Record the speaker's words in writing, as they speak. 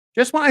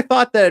Just when I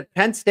thought that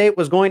Penn State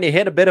was going to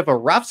hit a bit of a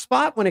rough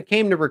spot when it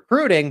came to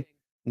recruiting,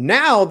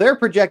 now they're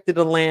projected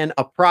to land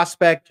a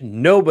prospect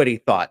nobody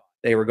thought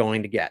they were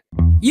going to get.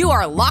 You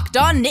are Locked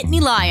On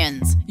Nittany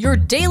Lions, your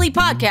daily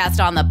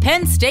podcast on the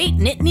Penn State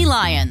Nittany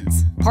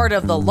Lions. Part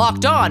of the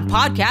Locked On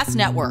Podcast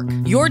Network,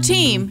 your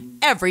team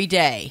every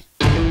day.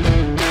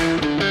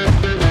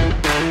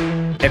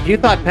 If you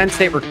thought Penn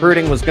State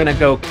recruiting was going to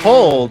go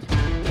cold,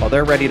 well,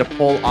 they're ready to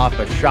pull off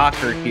a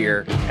shocker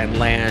here and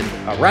land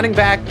a running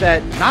back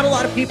that not a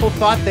lot of people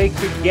thought they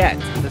could get.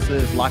 This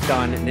is Locked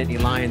On Nittany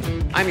Lions.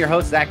 I'm your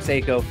host, Zach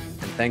Seyko,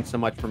 and thanks so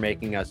much for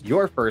making us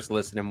your first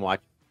listen and watch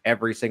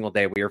every single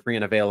day. We are free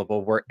and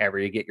available wherever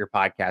you get your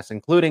podcasts,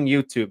 including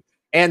YouTube.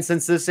 And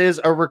since this is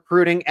a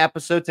recruiting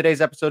episode,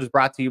 today's episode is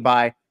brought to you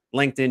by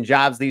LinkedIn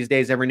Jobs. These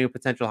days, every new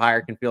potential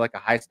hire can feel like a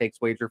high-stakes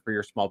wager for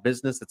your small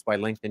business. That's why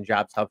LinkedIn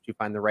Jobs helps you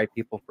find the right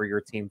people for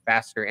your team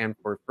faster and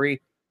for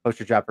free. Post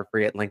your job for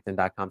free at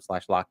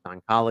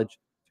linkedin.com/lockedoncollege.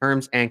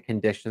 Terms and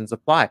conditions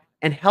apply.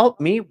 And help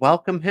me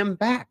welcome him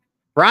back.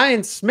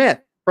 Brian Smith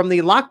from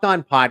the Locked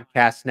On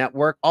Podcast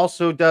Network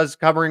also does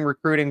covering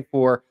recruiting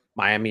for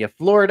Miami of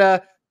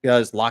Florida,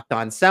 does Locked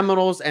On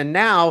Seminoles, and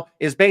now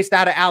is based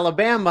out of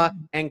Alabama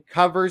and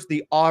covers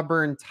the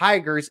Auburn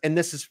Tigers. And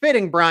this is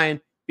fitting,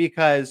 Brian,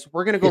 because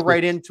we're going to go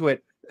right into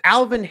it.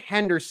 Alvin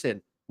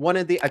Henderson, one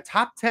of a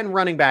top 10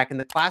 running back in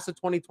the class of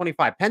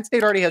 2025. Penn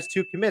State already has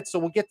 2 commits, so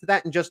we'll get to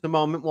that in just a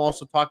moment. We'll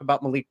also talk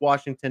about Malik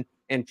Washington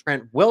and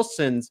Trent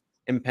Wilson's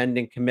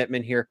impending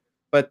commitment here.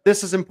 But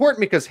this is important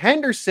because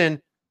Henderson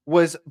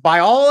was, by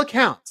all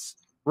accounts,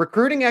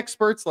 recruiting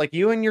experts like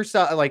you and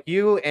yourself, like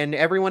you and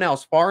everyone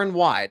else far and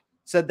wide,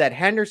 said that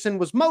Henderson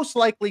was most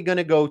likely going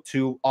to go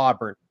to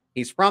Auburn.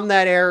 He's from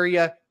that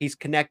area. He's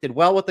connected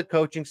well with the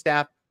coaching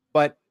staff.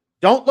 But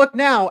don't look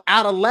now,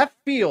 out of left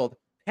field,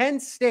 Penn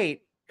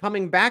State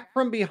coming back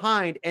from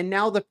behind, and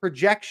now the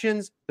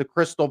projections, the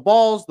crystal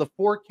balls, the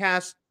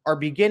forecasts are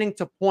beginning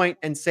to point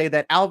and say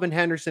that Alvin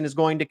Henderson is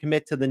going to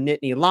commit to the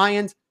Nittany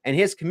Lions, and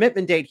his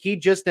commitment date, he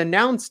just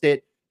announced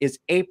it, is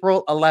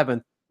April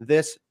 11th,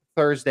 this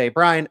Thursday.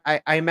 Brian,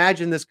 I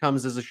imagine this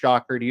comes as a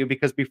shocker to you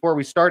because before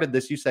we started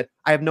this, you said,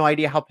 I have no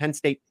idea how Penn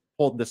State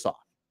pulled this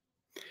off.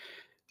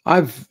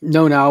 I've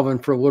known Alvin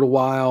for a little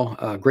while,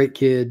 a great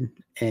kid,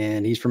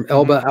 and he's from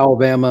Elba,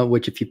 Alabama,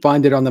 which if you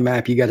find it on the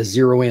map, you got to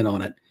zero in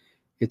on it.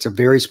 It's a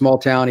very small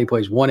town. He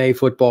plays 1A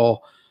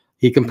football.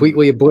 He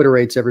completely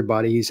obliterates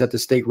everybody. He's at the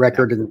state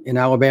record in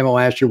Alabama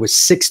last year with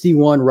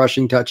 61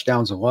 rushing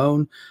touchdowns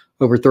alone,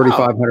 over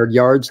 3,500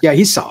 yards. Yeah,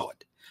 he's solid.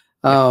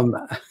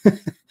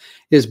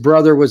 His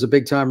brother was a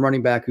big-time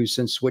running back who's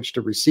since switched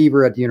to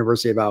receiver at the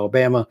University of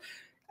Alabama.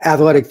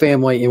 Athletic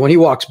family. And when he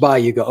walks by,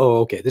 you go, oh,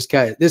 okay, this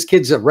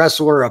kid's a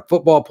wrestler, a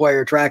football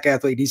player, track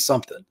athlete. He's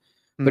something.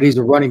 But he's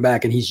a running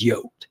back, and he's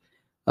yoked.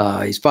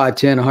 He's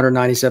 5'10",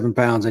 197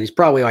 pounds, and he's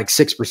probably like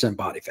 6%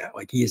 body fat.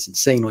 Like, he is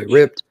insanely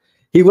ripped.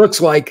 He looks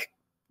like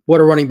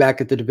what a running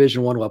back at the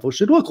Division I level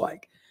should look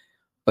like.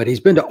 But he's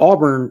been to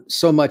Auburn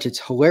so much, it's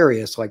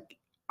hilarious. Like,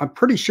 I'm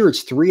pretty sure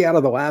it's 3 out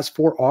of the last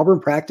 4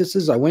 Auburn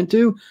practices I went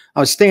to.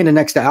 I was standing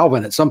next to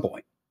Alvin at some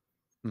point.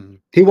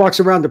 He walks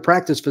around the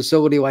practice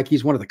facility like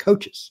he's one of the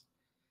coaches.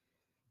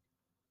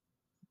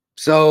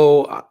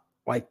 So,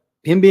 like,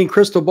 him being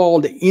crystal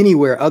balled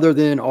anywhere other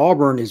than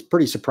Auburn is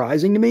pretty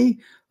surprising to me.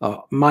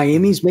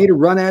 Miami's made a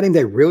run at him.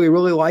 They really,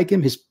 really like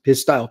him.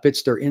 His style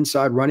fits their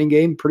inside running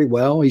game pretty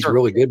well. He's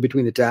really good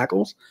between the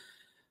tackles.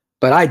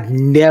 But I'd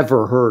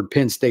never heard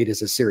Penn State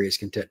as a serious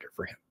contender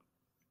for him.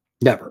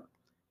 Never.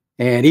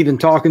 And even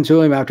talking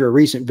to him after a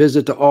recent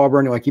visit to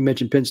Auburn, like you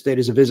mentioned, Penn State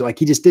as a visit, like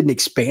he just didn't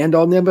expand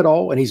on them at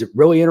all. And he's a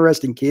really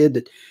interesting kid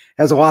that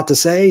has a lot to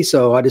say.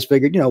 So I just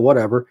figured,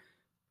 whatever.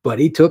 But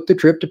he took the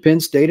trip to Penn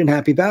State and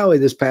Happy Valley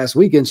this past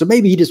weekend. So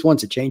maybe he just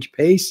wants to change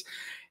pace.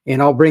 And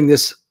I'll bring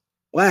this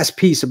last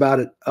piece about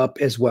it up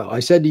as well.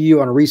 I said to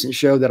you on a recent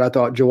show that I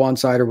thought Juwan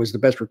Sider was the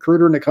best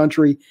recruiter in the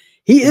country.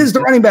 He is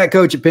the running back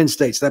coach at Penn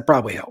State, so that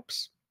probably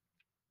helps.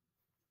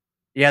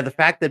 Yeah, the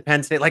fact that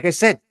Penn State, like I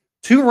said,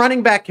 2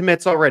 running back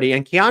commits already,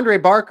 and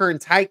Keandre Barker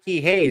and Tyke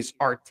Hayes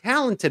are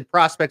talented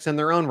prospects in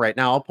their own right.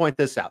 Now, I'll point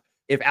this out.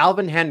 If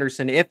Alvin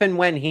Henderson, if and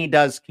when he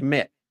does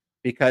commit,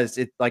 because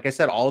like I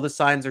said, all the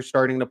signs are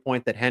starting to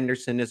point that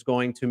Henderson is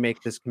going to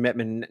make this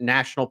commitment.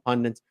 National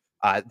pundits,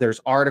 there's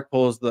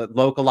articles that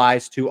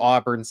localized to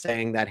Auburn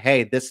saying that,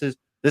 hey, this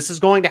is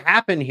going to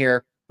happen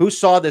here. Who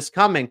saw this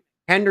coming?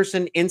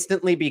 Henderson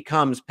instantly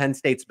becomes Penn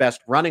State's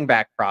best running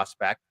back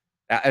prospect,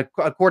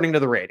 according to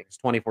the ratings,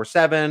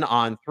 24/7,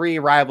 On 3,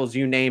 Rivals,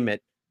 you name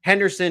it.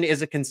 Henderson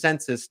is a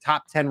consensus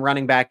top 10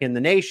 running back in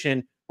the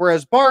nation,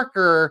 whereas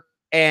Barker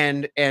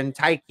and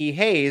Tyke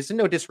Hayes,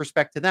 no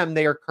disrespect to them,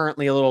 they are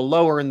currently a little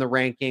lower in the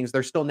rankings.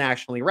 They're still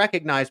nationally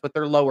recognized, but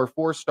they're lower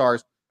 4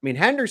 stars. I mean,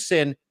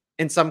 Henderson,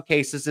 in some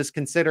cases, is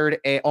considered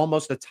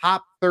almost a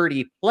top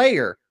 30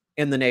 player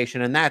in the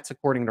nation, and that's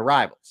according to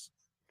Rivals.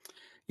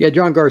 Yeah,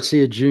 John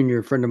Garcia Jr.,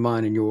 a friend of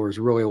mine and yours,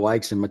 really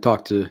likes him. I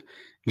talked to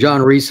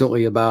John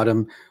recently about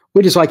him.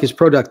 We just like his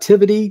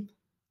productivity.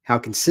 how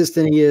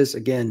consistent he is.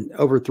 Again,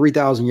 over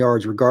 3,000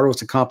 yards,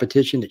 regardless of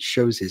competition. It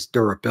shows his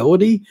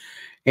durability.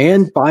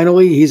 And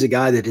finally, he's a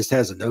guy that just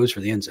has a nose for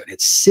the end zone.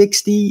 It's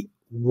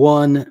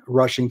 61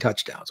 rushing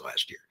touchdowns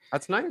last year.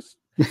 That's nice.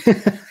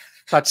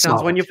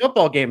 Touchdowns win you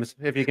football games,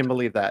 if you can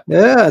believe that.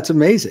 Yeah, it's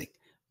amazing.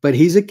 But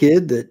he's a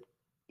kid that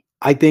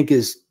I think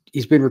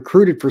he's been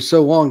recruited for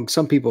so long.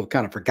 Some people have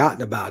kind of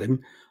forgotten about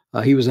him.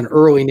 He was an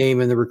early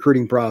name in the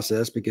recruiting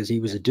process because he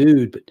was a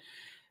dude. But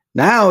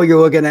now you're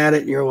looking at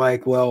it and you're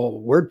like, well,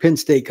 where'd Penn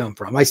State come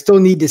from? I still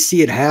need to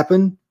see it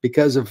happen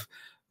because of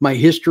my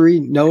history,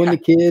 knowing the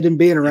kid and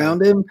being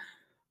around him.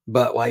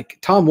 But like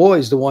Tom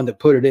Woy's the one that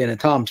put it in, and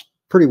Tom's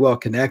pretty well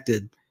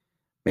connected.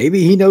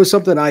 Maybe he knows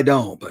something I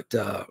don't, but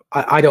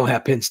I don't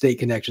have Penn State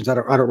connections. I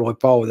don't really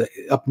follow the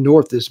up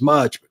north as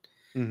much.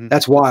 But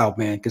that's wild,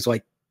 man. Because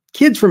like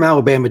kids from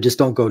Alabama just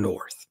don't go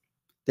north.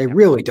 They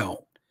really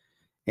don't.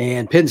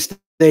 And Penn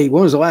State,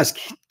 when was the last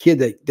kid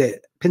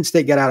that Penn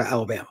State got out of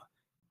Alabama?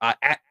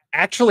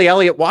 Actually,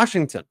 Elliott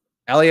Washington.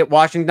 Now,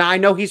 I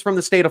know he's from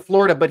the state of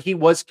Florida, but he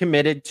was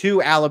committed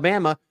to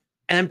Alabama,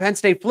 and Penn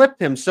State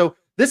flipped him. So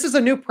this is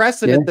a new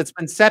precedent that's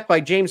been set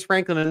by James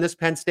Franklin and this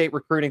Penn State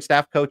recruiting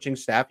staff, coaching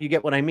staff. You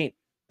get what I mean?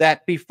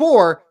 That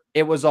before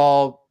it was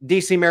all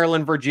DC,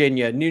 Maryland,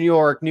 Virginia, New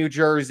York, New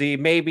Jersey,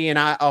 maybe an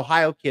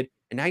Ohio kid.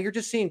 And now you're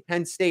just seeing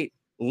Penn State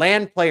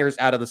land players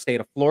out of the state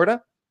of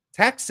Florida,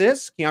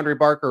 Texas. Keandre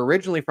Barker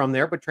originally from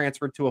there, but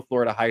transferred to a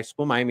Florida high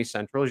school, Miami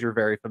Central, as you're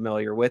very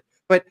familiar with.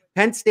 But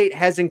Penn State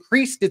has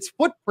increased its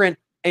footprint,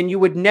 and you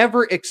would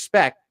never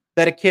expect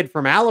that a kid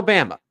from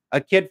Alabama,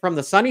 a kid from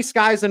the sunny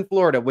skies in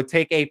Florida, would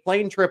take a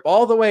plane trip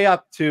all the way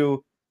up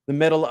to the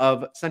middle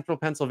of central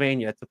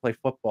Pennsylvania to play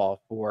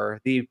football for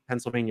the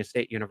Pennsylvania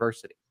State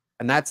University.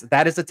 And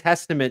that is a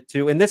testament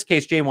to, in this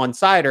case, J1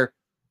 Sider,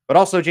 but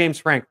also James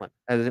Franklin.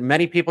 As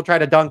many people try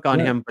to dunk on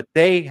him, but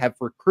they have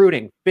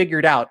recruiting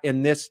figured out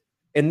in this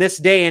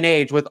day and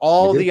age with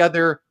all the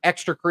other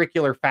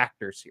extracurricular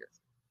factors here.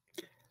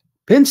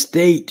 Penn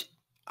State,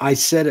 I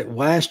said it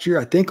last year,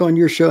 I think on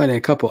your show and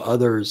a couple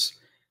others,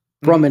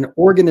 from an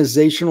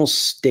organizational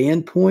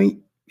standpoint,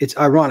 it's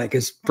ironic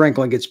as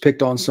Franklin gets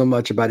picked on so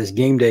much about his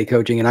game day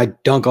coaching, and I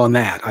dunk on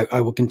that.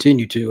 I will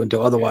continue to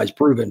until otherwise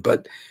proven.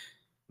 But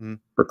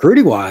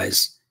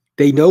recruiting-wise,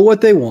 they know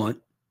what they want.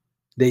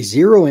 They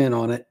zero in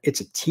on it.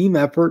 It's a team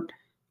effort,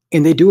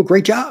 and they do a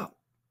great job.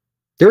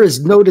 There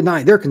is no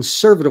denying they're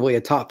conservatively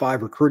a top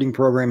 5 recruiting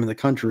program in the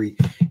country,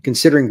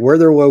 considering where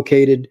they're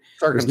located.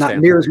 There's not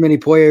near as many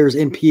players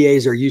in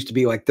PAs there used to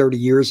be like 30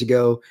 years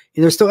ago,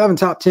 and they're still having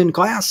top 10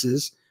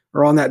 classes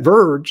or on that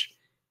verge,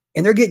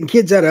 and they're getting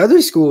kids out of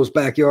other schools'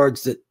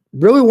 backyards that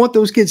really want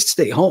those kids to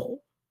stay home.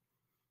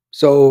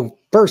 So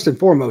first and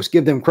foremost,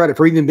 give them credit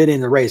for even being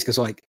in the race, because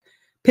like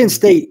Penn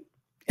State,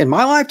 in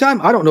my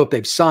lifetime, I don't know if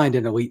they've signed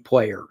an elite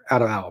player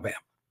out of Alabama.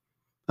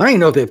 I don't even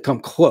know if they've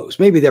come close.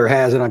 Maybe there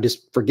has, and I'm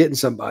just forgetting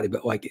somebody,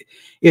 but like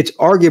it's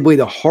arguably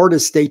the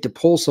hardest state to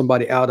pull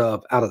somebody out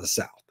of the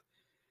South.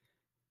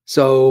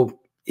 So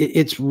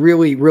it's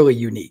really, really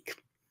unique.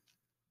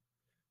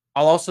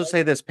 I'll also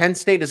say this: Penn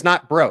State is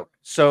not broke.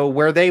 So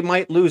where they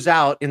might lose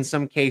out in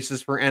some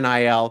cases for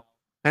NIL,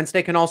 Penn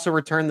State can also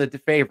return the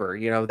favor.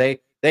 You know, they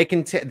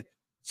can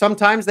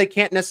sometimes they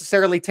can't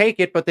necessarily take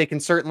it, but they can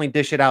certainly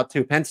dish it out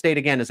too. Penn State,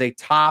 again, is a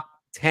top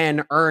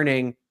 10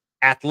 earning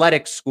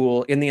athletic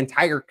school in the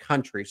entire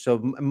country. So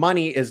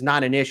money is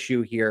not an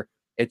issue here.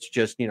 It's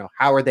just, you know,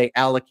 how are they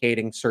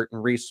allocating certain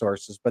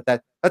resources? But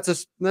that's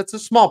a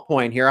small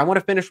point here. I want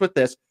to finish with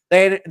this.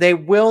 They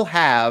will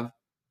have,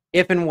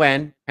 if and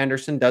when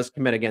Henderson does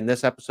commit again,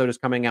 this episode is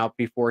coming out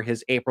before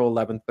his April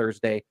 11th,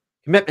 Thursday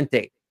commitment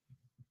date.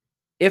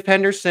 If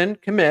Henderson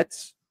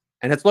commits,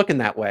 and it's looking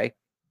that way,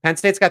 Penn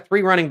State's got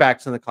 3 running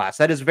backs in the class.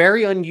 That is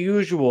very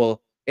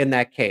unusual in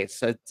that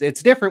case.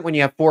 It's different when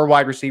you have 4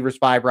 wide receivers,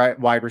 5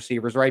 wide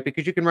receivers, right?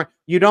 Because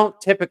you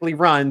don't typically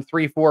run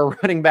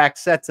 3-4 running back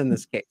sets in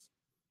this case.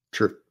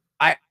 True.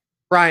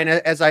 Brian,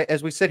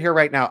 as we sit here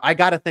right now, I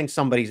got to think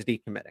somebody's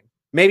decommitting.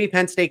 Maybe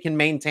Penn State can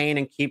maintain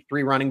and keep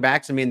 3 running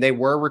backs. I mean, they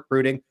were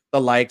recruiting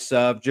the likes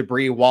of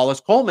Jabri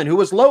Wallace-Coleman, who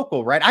was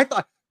local, right? I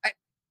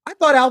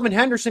thought Alvin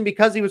Henderson,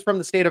 because he was from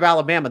the state of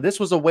Alabama, this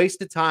was a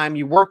waste of time.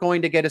 You weren't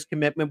going to get his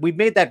commitment. We've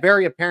made that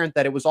very apparent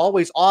that it was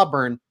always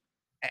Auburn,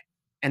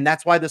 and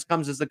that's why this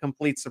comes as a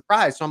complete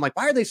surprise. So I'm like,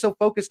 why are they so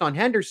focused on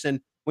Henderson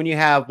when you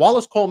have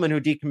Wallace-Coleman, who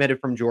decommitted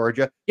from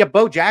Georgia? You have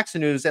Bo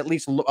Jackson, who's at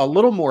least a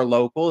little more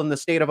local in the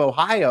state of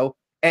Ohio,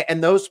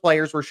 and those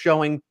players were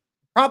showing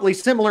probably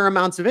similar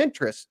amounts of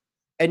interest,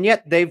 and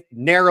yet they've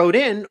narrowed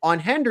in on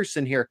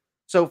Henderson here.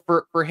 So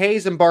for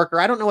Hayes and Barker,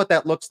 I don't know what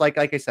that looks like.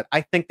 Like I said, I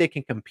think they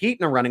can compete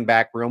in a running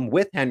back room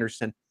with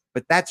Henderson,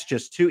 but that's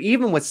just 2.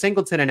 Even with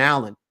Singleton and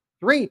Allen.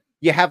 3,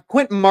 you have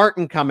Quentin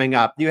Martin coming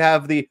up. You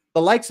have the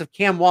likes of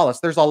Cam Wallace.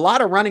 There's a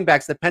lot of running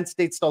backs that Penn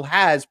State still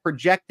has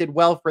projected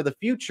well for the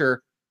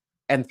future,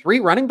 and 3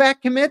 running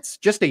back commits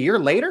just a year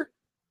later.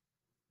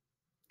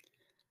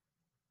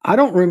 I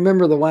don't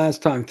remember the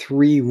last time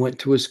 3 went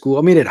to a school.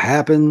 I mean, it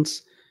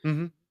happens,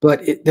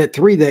 but that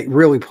 3 that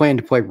really planned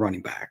to play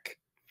running back.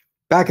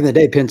 back in the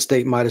day, Penn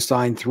State might have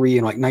signed 3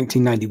 in like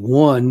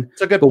 1991.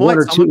 It's a good but point. one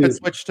or Someone two, could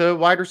switch to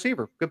wide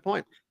receiver. Good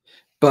point.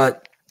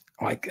 But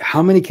like,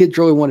 how many kids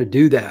really want to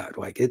do that?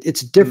 Like,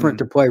 it's different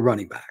to play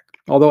running back.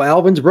 Although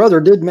Alvin's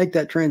brother did make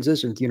that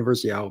transition to the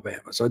University of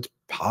Alabama, so it's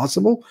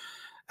possible.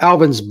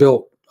 Alvin's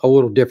built a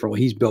little differently.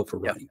 He's built for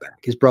running back.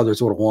 His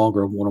brother's a little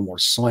longer and a little more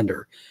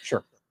slender.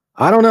 Sure.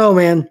 I don't know,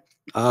 man.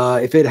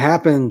 If it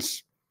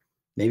happens,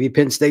 maybe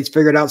Penn State's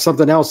figured out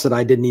something else that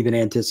I didn't even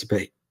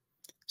anticipate.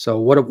 So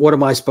what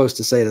am I supposed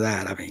to say to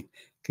that? I mean,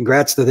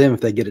 congrats to them if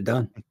they get it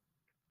done.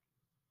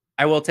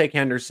 I will take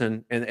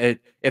Henderson, and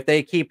if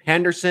they keep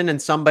Henderson and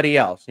somebody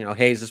else,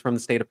 Hayes is from the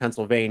state of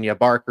Pennsylvania,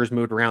 Barker's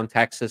moved around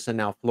Texas and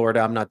now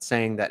Florida. I'm not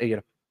saying that,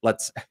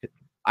 but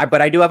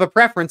I do have a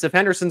preference. If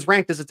Henderson's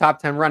ranked as a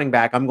top 10 running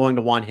back, I'm going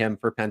to want him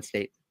for Penn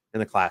State in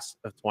the class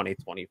of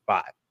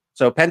 2025.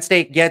 So Penn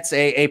State gets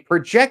a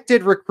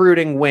projected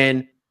recruiting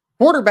win.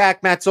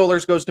 Quarterback Matt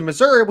Zollers goes to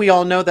Missouri. We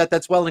all know that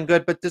that's well and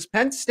good, but does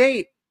Penn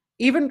State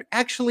even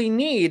actually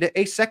need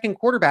a second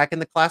quarterback in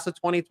the class of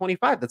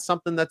 2025? That's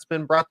something that's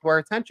been brought to our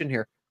attention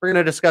here. We're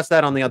going to discuss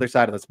that on the other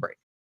side of this break.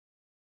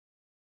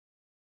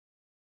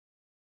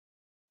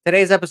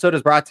 Today's episode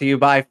is brought to you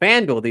by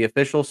FanDuel, the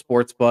official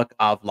sportsbook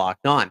of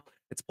Locked On.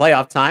 It's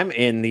playoff time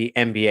in the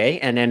NBA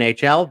and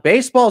NHL.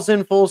 Baseball's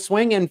in full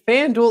swing, and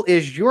FanDuel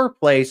is your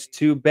place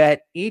to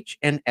bet each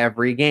and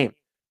every game.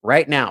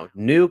 Right now,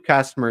 new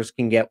customers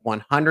can get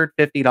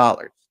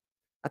 $150.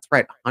 That's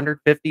right,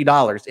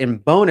 $150 in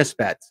bonus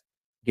bets,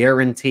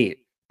 guaranteed.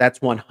 That's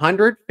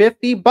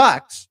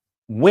 $150,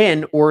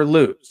 win or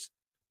lose.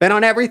 Bet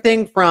on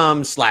everything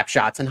from slap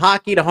shots in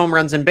hockey to home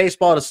runs in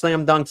baseball to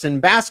slam dunks in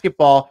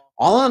basketball,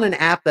 all on an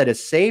app that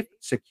is safe,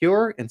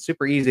 secure, and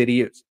super easy to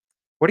use.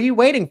 What are you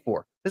waiting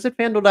for? Visit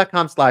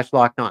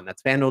FanDuel.com/lockedon.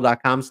 That's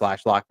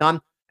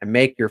FanDuel.com/lockedon and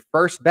make your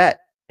first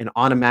bet an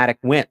automatic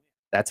win.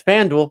 That's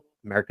FanDuel,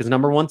 America's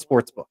 #1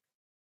 sportsbook.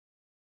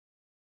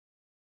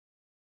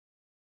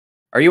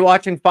 Are you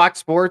watching Fox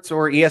Sports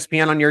or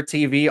ESPN on your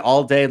TV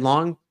all day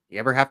long? You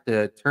ever have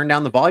to turn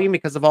down the volume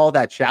because of all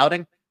that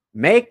shouting?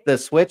 Make the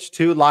switch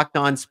to Locked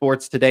On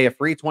Sports today, a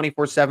free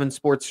 24/7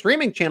 sports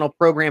streaming channel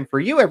program for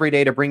you every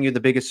day to bring you the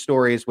biggest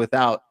stories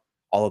without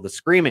all of the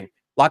screaming.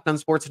 Locked On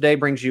Sports today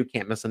brings you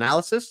can't miss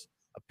analysis,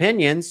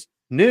 opinions,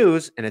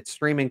 news, and it's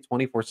streaming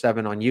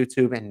 24/7 on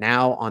YouTube and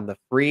now on the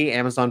free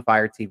Amazon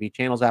Fire TV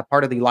channels app,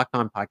 part of the Locked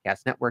On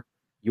Podcast Network,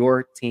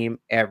 your team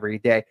every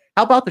day.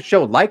 How about the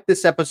show? Like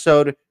this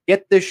episode,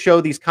 get this show,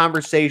 these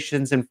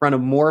conversations in front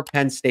of more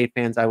Penn State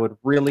fans. I would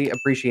really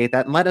appreciate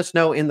that. And let us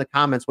know in the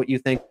comments what you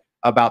think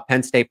about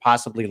Penn State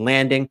possibly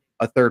landing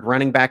a third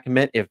running back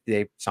commit, if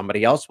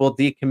somebody else will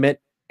decommit,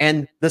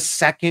 and the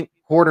second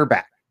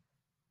quarterback.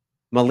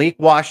 Malik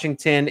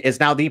Washington is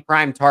now the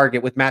prime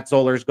target with Matt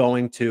Zollers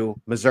going to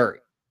Missouri.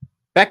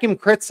 Beckham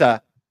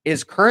Kritza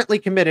is currently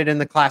committed in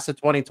the class of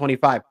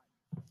 2025.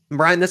 And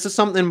Brian, this is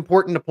something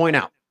important to point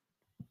out.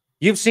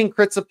 You've seen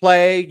Kritza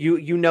play.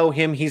 You know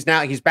him. He's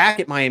back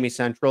at Miami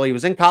Central. He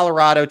was in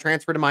Colorado,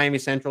 transferred to Miami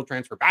Central,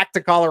 transferred back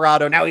to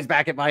Colorado. Now he's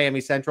back at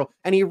Miami Central.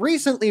 And he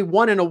recently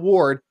won an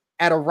award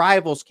at a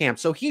Rivals camp.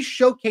 So he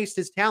showcased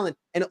his talent,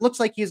 and it looks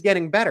like he's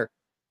getting better.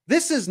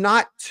 This is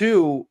not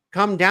to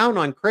come down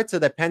on Kritza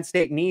that Penn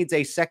State needs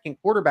a second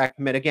quarterback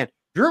commit. Again,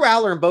 Drew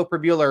Aller and Bo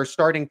Prabula are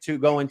starting to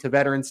go into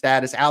veteran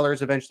status. Aller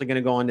is eventually going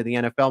to go into the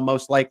NFL,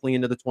 most likely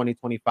into the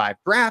 2025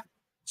 draft.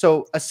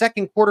 So a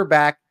second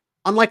quarterback,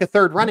 unlike a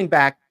third running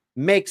back,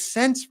 makes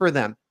sense for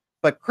them.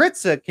 But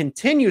Kritza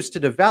continues to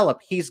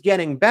develop. He's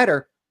getting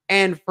better.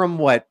 And from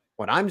what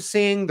I'm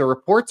seeing, the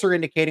reports are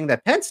indicating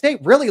that Penn State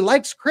really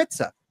likes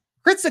Kritza.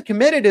 Kritza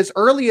committed as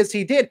early as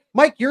he did.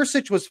 Mike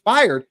Yurcich was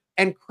fired,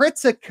 and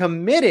Kritza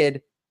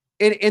committed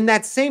in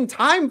that same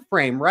time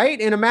frame, right?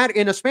 In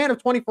a span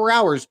of 24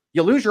 hours,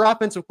 you lose your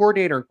offensive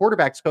coordinator and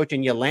quarterbacks coach,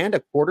 and you land a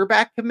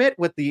quarterback commit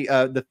with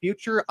the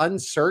future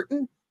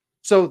uncertain.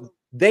 So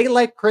they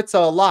like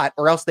Kritza a lot,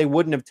 or else they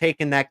wouldn't have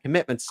taken that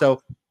commitment.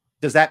 So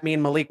does that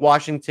mean Malik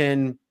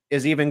Washington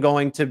is even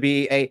going to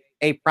be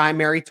a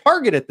primary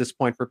target at this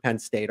point for Penn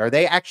State? Are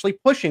they actually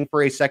pushing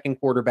for a second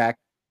quarterback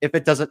if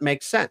it doesn't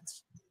make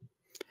sense?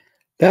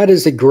 That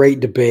is a great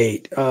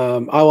debate.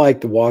 I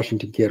like the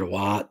Washington kid a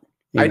lot.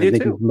 I do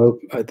too.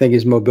 I think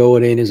his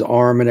mobility and his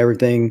arm and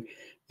everything,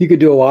 you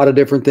could do a lot of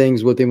different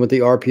things with him with the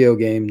RPO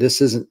game.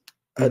 This isn't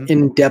an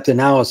in-depth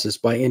analysis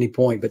by any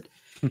point, but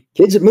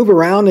kids that move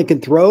around and can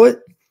throw it,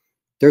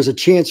 there's a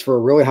chance for a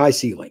really high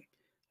ceiling.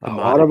 A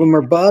lot of them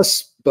are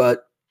busts,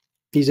 but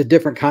he's a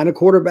different kind of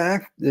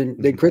quarterback than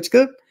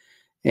Kritza.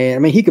 And I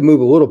mean, he can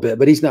move a little bit,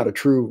 but he's not a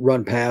true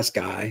run pass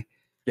guy.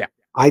 Yeah.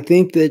 I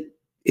think that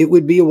it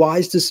would be a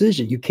wise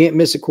decision. You can't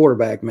miss a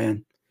quarterback,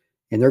 man.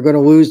 And they're going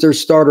to lose their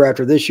starter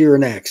after this year or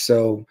next.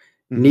 So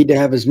you need to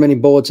have as many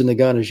bullets in the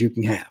gun as you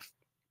can have.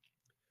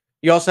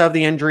 You also have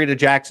the injury to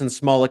Jackson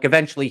Smolik.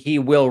 Eventually he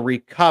will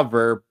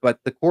recover, but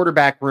the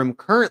quarterback room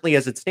currently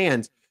as it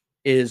stands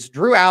is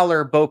Drew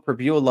Aller, Bo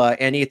Prabula,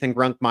 and Ethan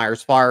Grunkmeyer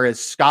as far as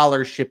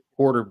scholarship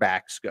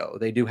quarterbacks go.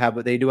 They do have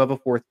a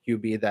fourth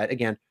QB that,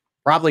 again,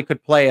 probably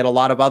could play at a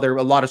lot of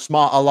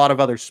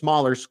other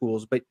smaller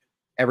schools, but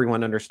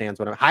everyone understands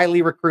what I'm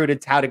highly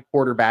recruited, touted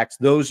quarterbacks.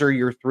 Those are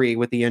your three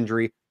with the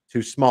injury to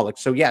Smolik.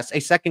 So yes, a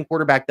second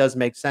quarterback does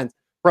make sense.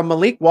 From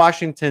Malik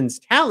Washington's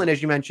talent,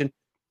 as you mentioned,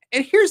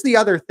 and here's the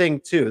other thing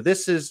too.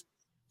 This is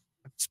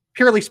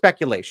purely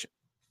speculation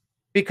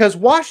because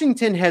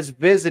Washington has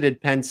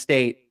visited Penn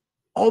State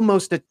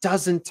almost a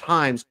dozen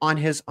times on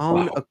his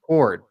own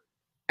accord.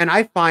 And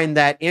I find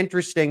that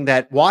interesting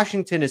that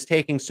Washington is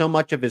taking so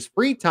much of his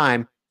free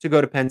time to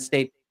go to Penn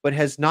State, but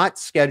has not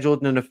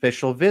scheduled an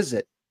official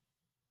visit.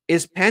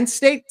 Is Penn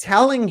State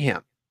telling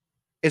him?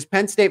 Is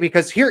Penn State,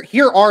 because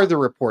here are the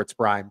reports,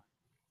 Brian.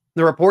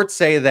 The reports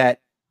say that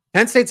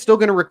Penn State's still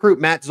going to recruit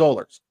Matt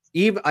Zollers,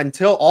 even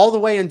all the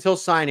way until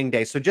signing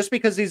day. So just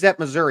because he's at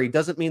Missouri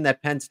doesn't mean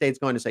that Penn State's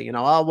going to say,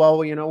 oh, well,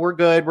 we're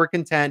good, we're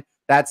content.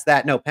 That's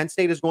that. No, Penn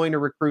State is going to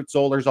recruit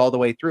Zollers all the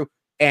way through.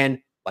 And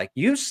like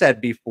you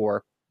said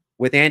before,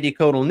 with Andy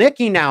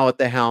Kotelnicki now at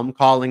the helm,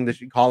 calling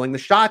the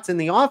shots in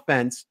the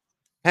offense,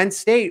 Penn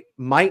State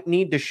might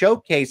need to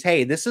showcase,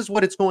 hey, this is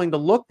what it's going to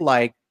look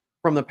like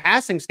from the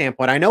passing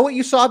standpoint. I know what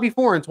you saw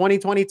before in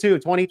 2022,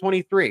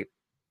 2023,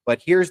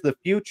 but here's the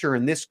future,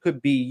 and this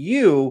could be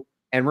you.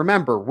 And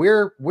remember,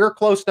 we're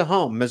close to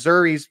home.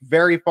 Missouri's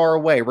very far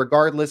away,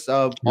 regardless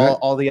of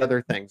all the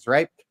other things,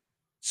 right?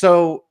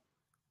 So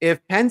if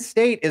Penn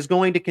State is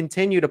going to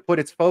continue to put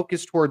its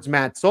focus towards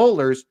Matt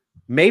Zollers,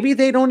 maybe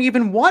they don't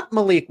even want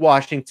Malik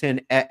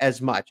Washington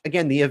as much.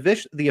 Again, the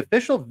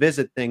official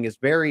visit thing is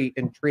very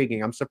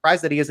intriguing. I'm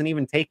surprised that he hasn't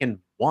even taken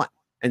one,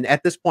 and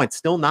at this point,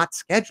 still not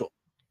scheduled.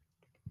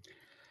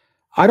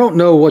 I don't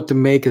know what to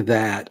make of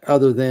that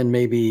other than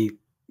maybe,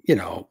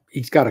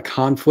 he's got a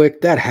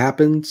conflict. That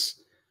happens.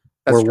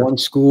 That's where true. One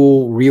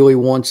school really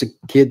wants a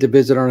kid to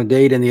visit on a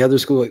date and the other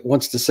school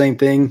wants the same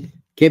thing.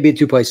 Can't be at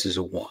two places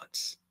at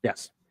once.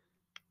 Yes.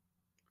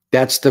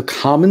 That's the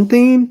common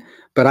theme,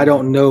 but I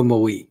don't know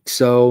Malik.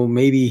 So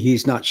maybe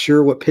he's not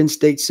sure what Penn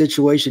State's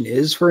situation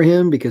is for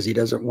him because he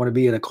doesn't want to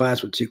be in a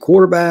class with two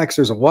quarterbacks.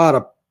 There's a lot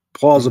of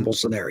plausible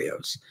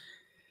scenarios.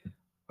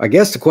 I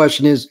guess the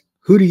question is,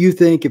 who do you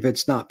think, if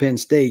it's not Penn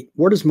State,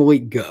 where does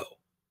Malik go?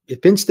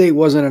 If Penn State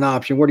wasn't an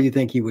option, where do you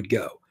think he would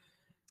go?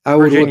 I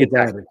would Virginia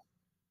Tech.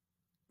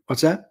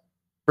 What's that?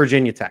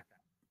 Virginia Tech.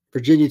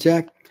 Virginia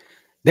Tech.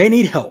 They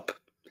need help.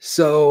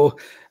 So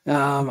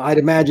I'd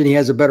imagine he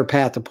has a better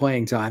path to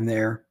playing time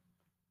there.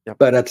 Yep.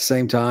 But at the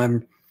same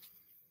time,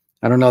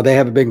 I don't know. They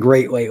haven't been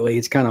great lately.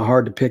 It's kind of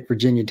hard to pick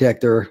Virginia Tech.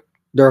 They're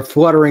a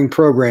fluttering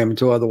program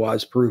until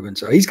otherwise proven.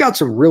 So he's got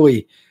some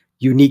really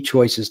unique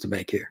choices to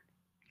make here.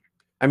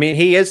 I mean,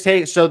 he is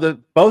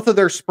both of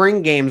their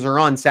spring games are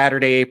on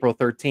Saturday, April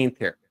 13th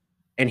here.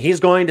 And he's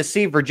going to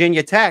see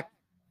Virginia Tech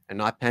and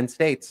not Penn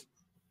State's.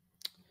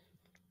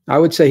 I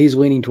would say he's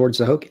leaning towards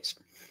the Hokies.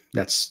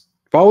 That's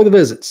follow the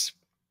visits.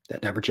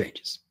 That never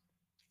changes.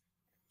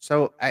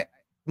 So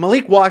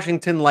Malik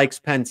Washington likes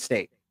Penn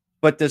State,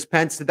 but does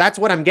Penn State, that's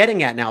what I'm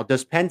getting at now.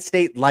 Does Penn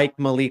State like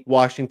Malik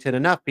Washington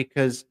enough?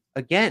 Because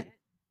again,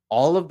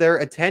 all of their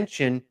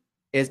attention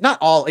is not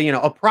all,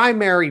 a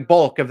primary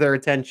bulk of their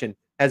attention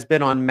has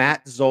been on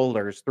Matt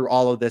Zollers through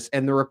all of this.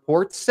 And the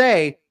reports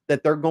say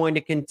that they're going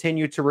to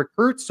continue to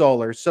recruit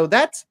Zollers. So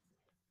that's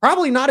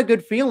probably not a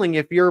good feeling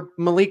if you're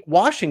Malik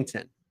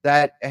Washington,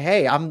 that,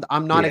 hey,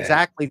 I'm not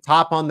exactly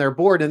top on their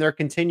board, and they're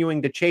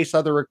continuing to chase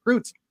other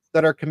recruits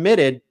that are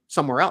committed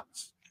somewhere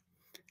else.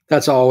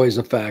 That's always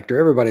a factor.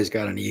 Everybody's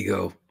got an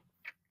ego.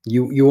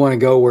 You want to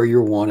go where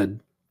you're wanted.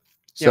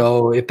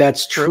 So if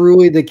that's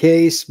truly the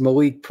case,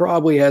 Malik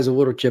probably has a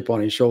little chip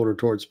on his shoulder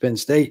towards Penn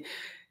State.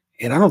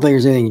 And I don't think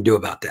there's anything you can do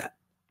about that.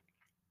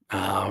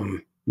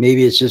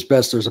 Maybe it's just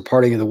best there's a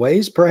parting of the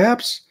ways,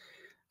 perhaps.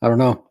 I don't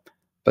know.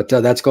 But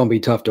that's going to be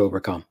tough to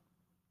overcome.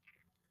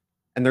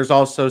 And there's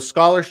also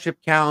scholarship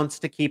counts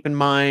to keep in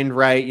mind,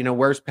 right?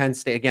 Where's Penn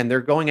State? Again,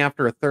 they're going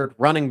after a third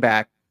running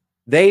back.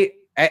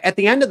 At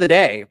the end of the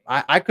day,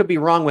 I could be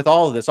wrong with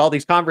all of this. All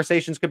these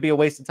conversations could be a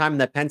waste of time,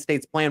 and that Penn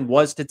State's plan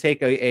was to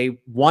take a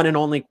one and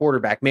only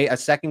quarterback. A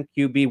second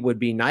QB would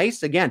be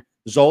nice. Again,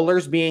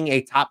 Zollers being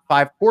a top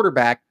 5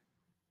 quarterback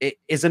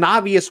is an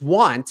obvious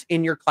want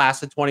in your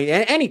class of 20,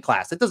 any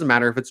class. It doesn't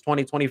matter if it's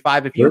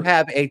 2025. If you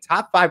have a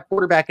top 5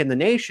 quarterback in the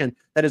nation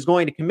that is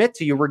going to commit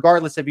to you,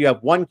 regardless if you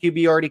have one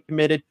QB already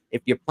committed,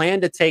 if you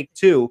plan to take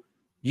 2,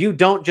 you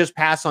don't just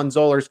pass on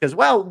Zollers because,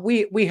 well,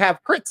 we have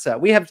Kritza,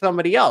 we have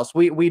somebody else.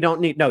 We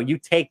don't need, no, you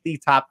take the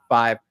top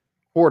 5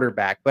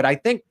 quarterback. But I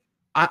think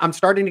I'm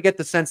starting to get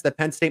the sense that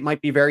Penn State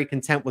might be very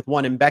content with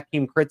one, and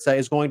Bekim Kritza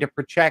is going to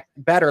project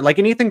better, like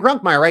an Ethan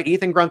Grunkmeyer, right?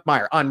 Ethan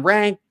Grunkmeyer,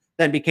 unranked,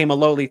 then became a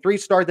lowly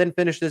 3-star, then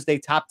finished as a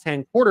top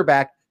 10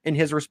 quarterback in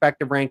his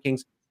respective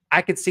rankings.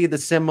 I could see the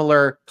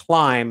similar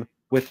climb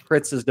with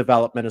Kritza's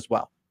development as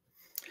well.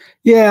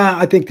 Yeah,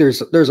 I think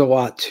there's a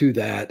lot to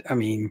that. I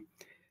mean,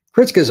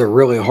 Kritzka's a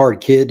really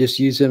hard kid. Just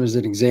use him as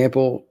an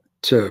example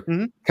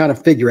to kind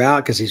of figure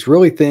out, because he's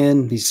really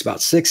thin. He's about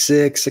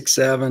 6'6",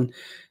 6'7",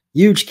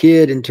 huge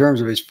kid in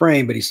terms of his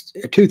frame, but he's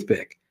a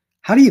toothpick.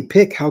 How do you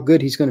pick how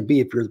good he's going to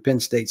be if you're the Penn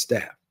State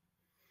staff?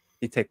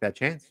 You take that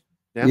chance.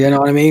 Yeah. You know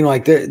what I mean?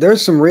 Like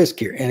there's some risk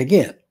here. And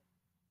again,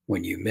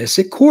 When you miss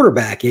a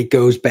quarterback, it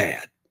goes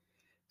bad.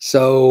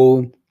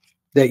 So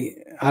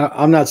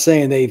I'm not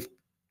saying they've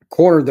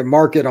cornered the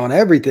market on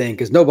everything,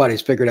 because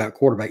nobody's figured out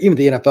quarterback. Even at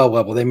the NFL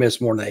level, they miss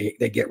more than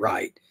they get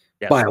right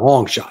by a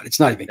long shot.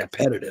 It's not even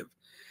competitive.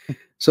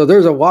 So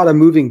there's a lot of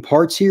moving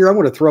parts here. I'm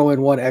going to throw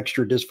in one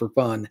extra just for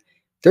fun.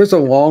 There's a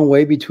long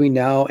way between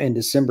now and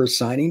December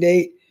signing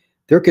date.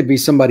 There could be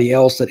somebody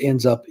else that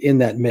ends up in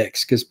that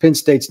mix, because Penn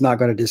State's not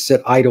going to just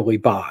sit idly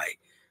by.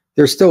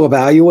 They're still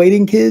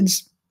evaluating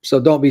kids, so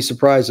don't be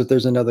surprised if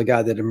there's another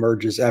guy that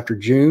emerges after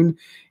June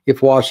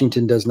if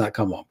Washington does not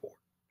come on board.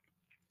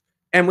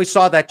 And we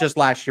saw that just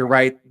last year,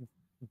 right?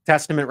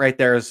 Testament right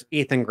there is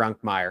Ethan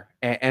Grunkmeyer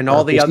and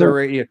all the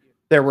other.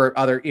 There were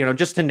other,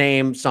 just to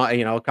name some,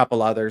 a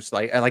couple others,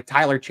 like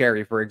Tyler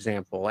Cherry, for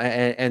example,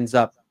 ends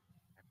up,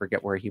 I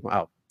forget where he went.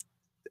 Oh,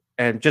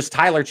 and just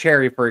Tyler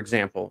Cherry, for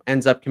example,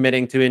 ends up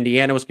committing to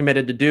Indiana, was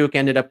committed to Duke,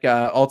 ended up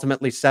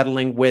ultimately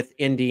settling with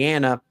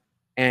Indiana.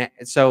 And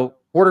so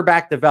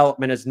quarterback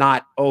development is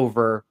not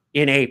over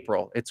in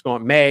April. It's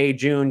going May,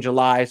 June,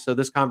 July. So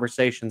this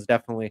conversation is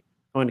definitely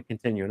going to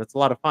continue. And it's a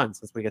lot of fun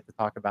since we get to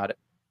talk about it,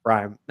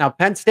 Brian. Now,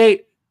 Penn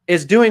State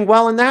is doing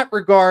well in that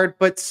regard,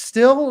 but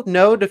still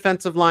no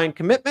defensive line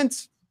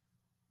commitments.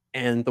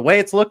 And the way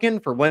it's looking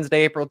for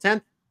Wednesday, April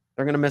 10th,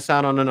 they're going to miss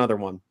out on another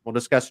one. We'll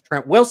discuss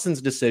Trent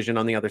Wilson's decision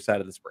on the other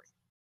side of this break.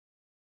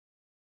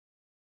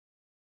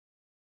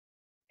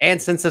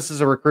 And since this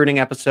is a recruiting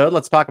episode,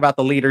 let's talk about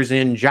the leaders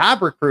in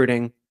job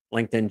recruiting,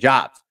 LinkedIn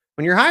Jobs.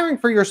 When you're hiring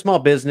for your small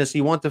business,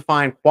 you want to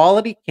find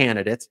quality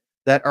candidates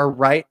that are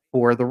right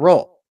for the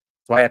role.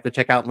 So I have to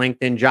check out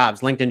LinkedIn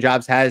Jobs. LinkedIn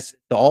Jobs has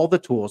all the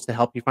tools to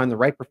help you find the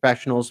right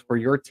professionals for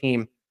your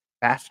team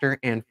faster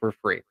and for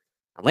free.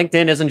 Now,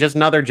 LinkedIn isn't just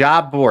another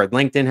job board.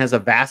 LinkedIn has a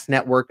vast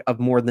network of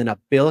more than 1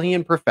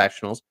 billion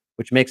professionals,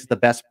 which makes it the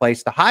best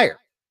place to hire.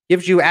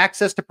 Gives you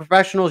access to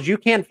professionals you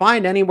can't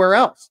find anywhere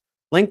else.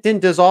 LinkedIn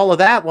does all of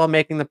that while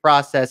making the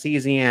process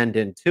easy and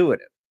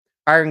intuitive.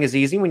 Hiring is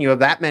easy when you have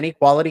that many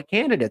quality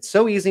candidates.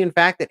 So easy, in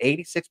fact, that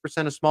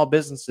 86% of small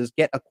businesses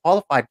get a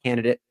qualified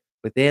candidate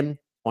within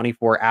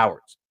 24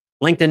 hours.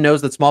 LinkedIn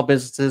knows that small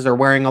businesses are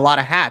wearing a lot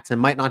of hats and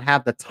might not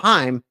have the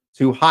time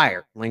to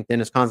hire. LinkedIn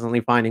is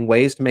constantly finding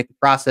ways to make the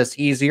process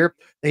easier.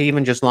 They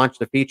even just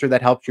launched a feature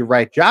that helps you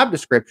write job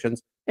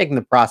descriptions, making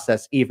the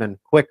process even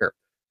quicker.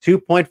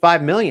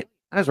 2.5 million.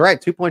 That's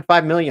right.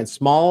 2.5 million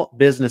small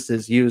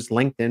businesses use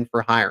LinkedIn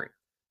for hiring.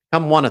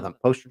 Become one of them.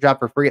 Post your job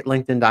for free at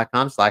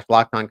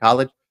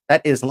linkedin.com/lockedoncollege.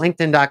 That is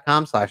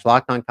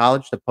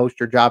linkedin.com/lockedoncollege to post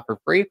your job for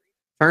free.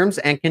 Terms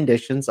and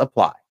conditions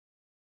apply.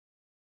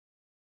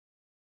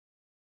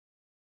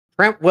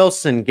 Trent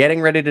Wilson getting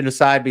ready to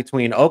decide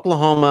between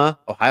Oklahoma,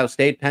 Ohio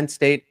State, Penn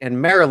State,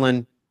 and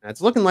Maryland.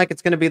 It's looking like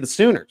it's going to be the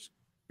Sooners.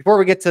 Before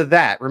we get to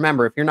that,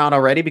 remember, if you're not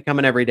already, become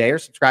an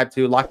everydayer. Subscribe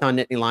to Locked On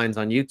Nittany Lions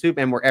on YouTube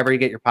and wherever you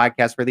get your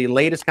podcasts for the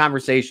latest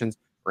conversations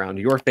around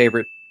your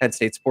favorite Penn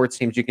State sports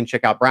teams. You can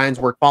check out Brian's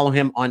work. Follow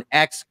him on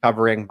X,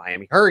 covering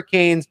Miami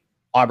Hurricanes,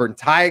 Auburn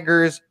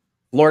Tigers,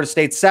 Florida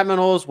State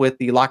Seminoles with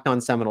the Locked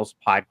On Seminoles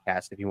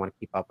podcast if you want to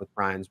keep up with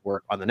Brian's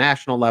work on the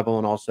national level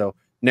and also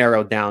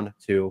narrowed down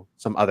to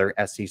some other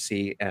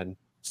SEC and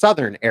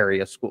Southern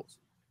area schools.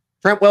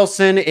 Trent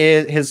Wilson,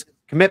 his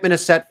commitment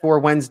is set for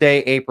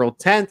Wednesday, April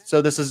 10th.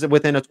 So this is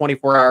within a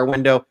 24-hour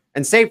window.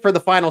 And save for the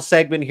final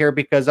segment here,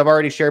 because I've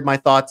already shared my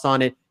thoughts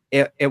on it.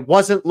 It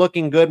wasn't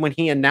looking good when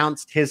he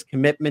announced his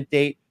commitment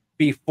date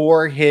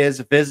before his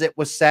visit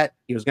was set.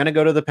 He was going to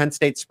go to the Penn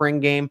State spring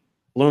game,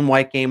 blue and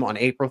white game on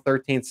April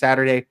 13th,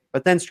 Saturday,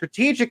 but then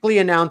strategically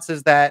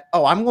announces that,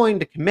 I'm going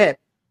to commit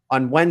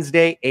on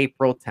Wednesday,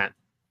 April 10th.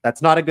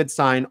 That's not a good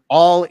sign.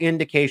 All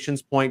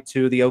indications point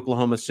to the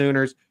Oklahoma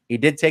Sooners. He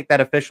did take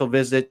that official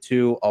visit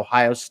to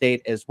Ohio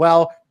State as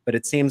well, but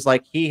it seems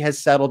like he has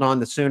settled on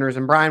the Sooners.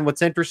 And Brian,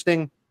 what's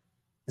interesting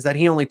is that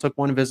he only took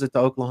one visit to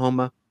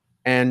Oklahoma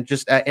and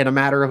just in a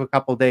matter of a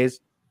couple of days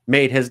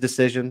made his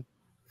decision.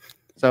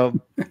 So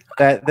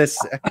that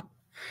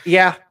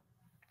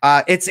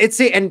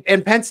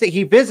and Penn State,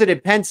 he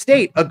visited Penn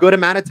State a good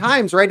amount of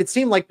times, right? It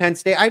seemed like Penn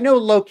State, I know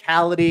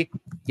locality,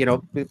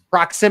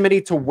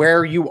 proximity to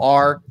where you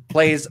are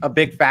plays a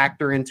big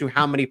factor into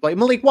how many play.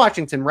 Malik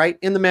Washington, right?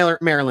 In the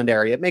Maryland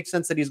area. It makes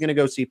sense that he's going to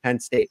go see Penn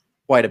State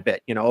quite a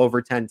bit,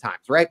 over 10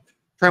 times, right?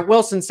 Trent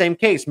Wilson, same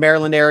case,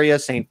 Maryland area,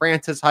 St.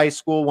 Francis High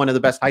School, one of the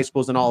best high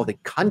schools in all of the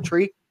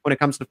country when it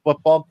comes to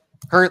football,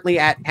 currently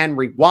at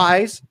Henry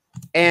Wise,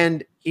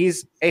 and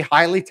he's a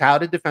highly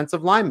touted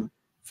defensive lineman.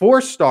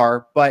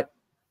 4-star, but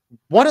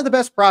one of the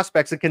best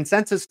prospects, a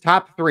consensus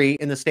top 3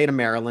 in the state of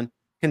Maryland,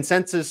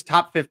 consensus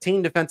top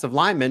 15 defensive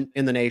lineman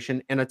in the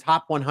nation, and a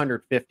top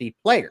 150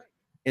 player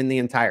in the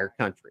entire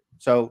country.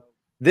 So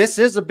this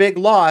is a big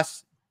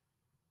loss,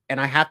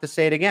 and I have to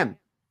say it again.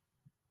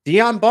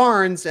 Deion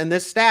Barnes and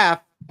this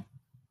staff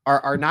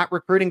are not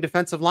recruiting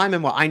defensive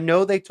linemen well. I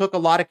know they took a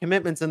lot of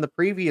commitments in the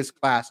previous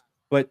class,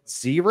 but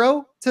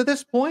 0 to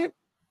this point?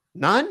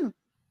 None?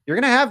 You're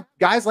going to have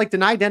guys like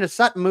Denai Dennis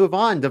Sutton move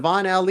on,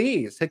 Devon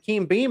Elise,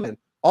 Hakeem Beamon.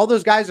 All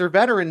those guys are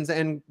veterans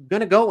and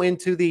going to go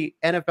into the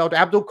NFL.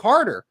 Abdul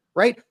Carter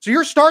right? So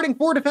your starting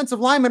 4 defensive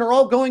linemen are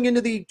all going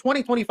into the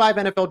 2025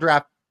 NFL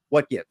draft.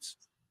 What gives?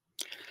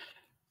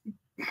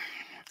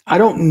 I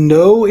don't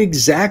know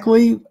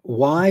exactly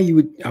why you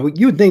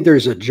would think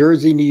there's a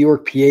Jersey, New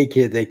York, PA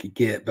kid they could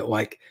get, but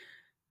like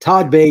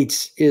Todd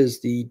Bates is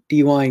the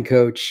D-line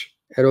coach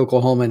at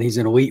Oklahoma, and he's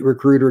an elite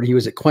recruiter, and he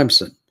was at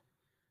Clemson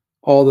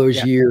all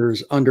those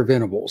years under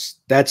Venables.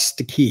 That's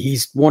the key.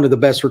 He's one of the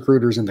best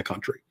recruiters in the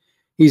country.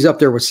 He's up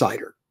there with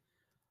Sider.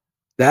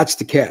 That's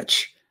the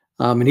catch.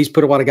 And he's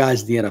put a lot of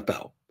guys in the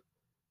NFL.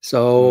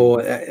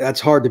 So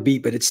that's hard to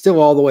beat, but it's still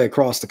all the way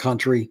across the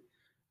country.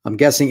 I'm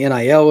guessing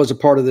NIL is a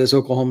part of this.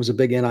 Oklahoma's a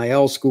big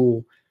NIL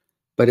school,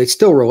 but it's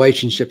still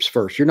relationships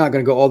first. You're not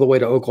going to go all the way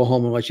to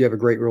Oklahoma unless you have a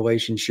great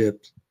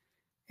relationship.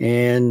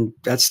 And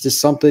that's just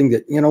something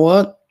that, you know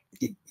what?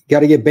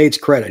 Got to give Bates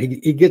credit.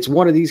 He gets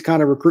one of these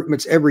kind of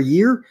recruitments every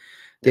year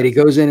that he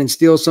goes in and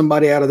steals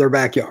somebody out of their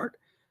backyard.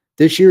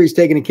 This year, he's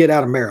taking a kid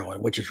out of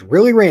Maryland, which is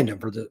really random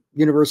for the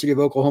University of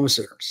Oklahoma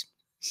Sooners.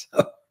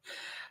 So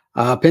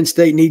Penn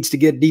State needs to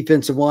get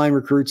defensive line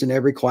recruits in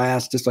every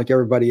class, just like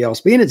everybody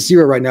else. Being at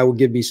 0 right now will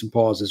give me some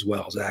pause as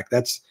well, Zach.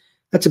 That's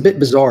a bit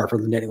bizarre for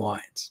the Nittany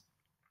Lions.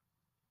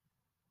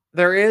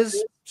 There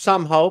is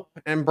some hope,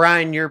 and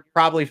Brian, you're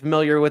probably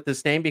familiar with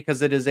this name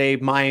because it is a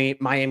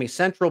Miami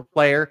Central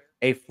player,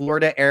 a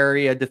Florida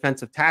area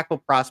defensive tackle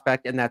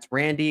prospect, and that's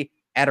Randy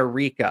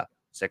Adarica,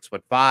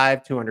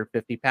 6'5",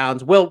 250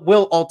 pounds.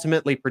 Will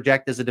ultimately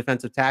project as a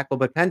defensive tackle,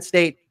 but Penn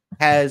State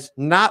has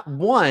not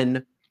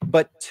one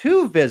but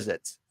 2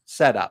 visits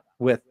set up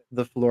with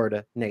the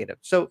Florida native.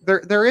 So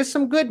there is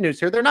some good news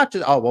here. They're not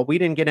just, oh, well, we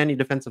didn't get any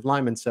defensive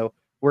linemen, so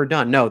we're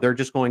done. No, they're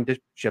just going to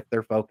shift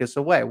their focus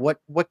away. What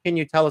can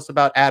you tell us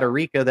about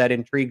Adarica that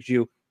intrigues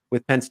you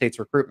with Penn State's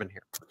recruitment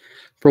here?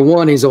 For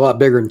one, he's a lot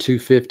bigger than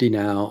 250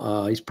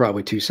 now. He's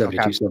probably 270,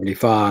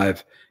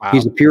 275. Wow.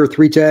 He's a pure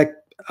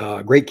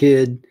 3-tech, great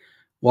kid,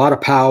 a lot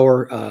of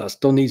power,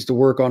 still needs to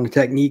work on the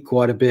technique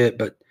quite a bit,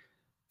 but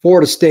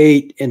Florida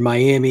State and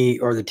Miami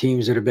are the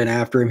teams that have been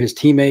after him. His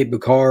teammate,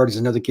 Boucard, is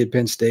another kid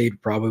Penn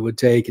State probably would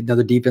take,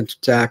 another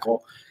defensive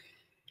tackle.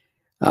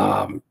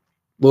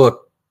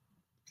 Look,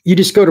 you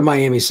just go to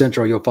Miami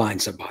Central, you'll find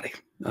somebody.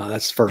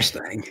 That's the first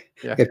thing.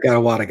 They've got a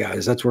lot of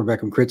guys. That's where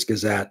Beckham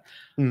Kritzka's at.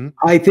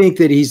 I think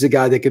that he's the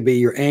guy that could be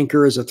your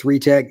anchor as a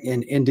 3-tech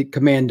and to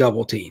command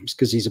double teams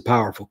because he's a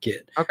powerful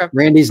kid.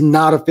 Randy's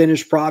not a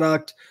finished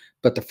product,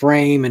 but the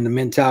frame and the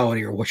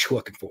mentality are what you're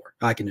looking for.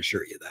 I can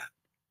assure you that.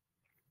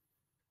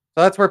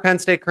 So that's where Penn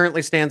State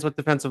currently stands with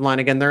defensive line.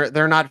 Again,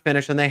 they're not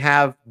finished, and they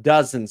have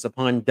dozens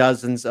upon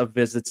dozens of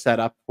visits set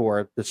up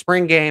for the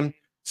spring game.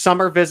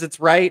 Summer visits,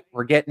 right?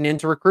 We're getting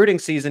into recruiting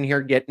season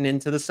here, getting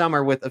into the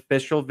summer with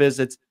official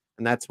visits,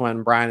 and that's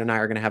when Brian and I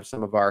are going to have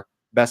some of our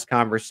best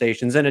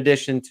conversations. In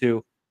addition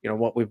to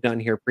what we've done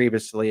here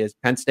previously, is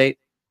Penn State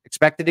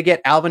expected to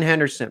get Alvin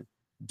Henderson.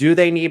 Do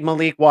they need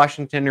Malik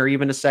Washington or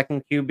even a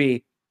second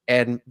QB?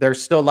 And there's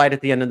still light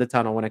at the end of the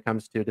tunnel when it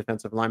comes to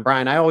defensive line.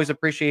 Brian, I always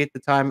appreciate the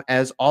time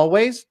as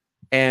always,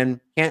 and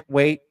can't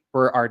wait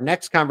for our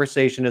next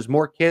conversation as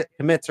more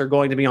commits are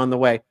going to be on the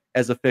way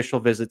as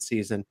official visit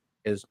season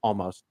is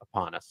almost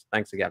upon us.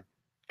 Thanks again.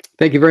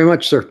 Thank you very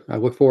much, sir. I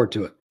look forward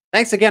to it.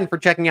 Thanks again for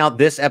checking out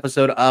this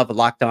episode of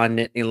Locked On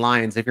Nittany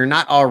Lions. If you're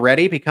not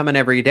already, become an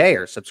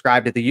everydayer.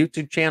 Subscribe to the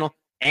YouTube channel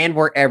and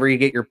wherever you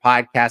get your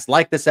podcasts.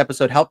 Like this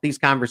episode, help these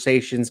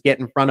conversations get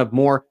in front of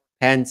more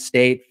Penn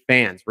State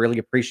fans. Really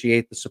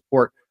appreciate the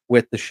support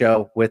with the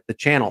show, with the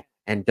channel.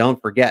 And don't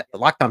forget, the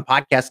Locked On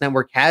Podcast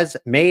Network has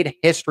made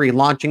history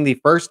launching the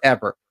first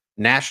ever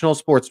national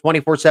sports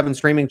 24/7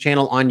 streaming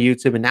channel on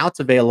YouTube, and now it's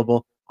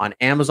available on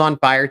Amazon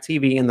Fire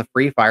TV and the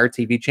free Fire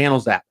TV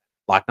channels app.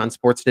 Locked On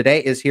Sports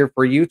Today is here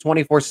for you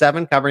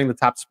 24/7, covering the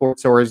top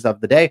sports stories of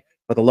the day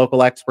with the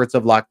local experts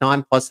of Locked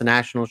On, plus the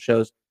national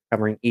shows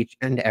covering each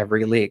and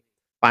every league.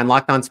 Find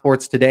Locked On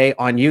Sports Today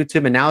on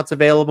YouTube, and now it's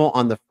available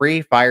on the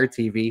free Fire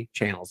TV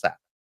channels app.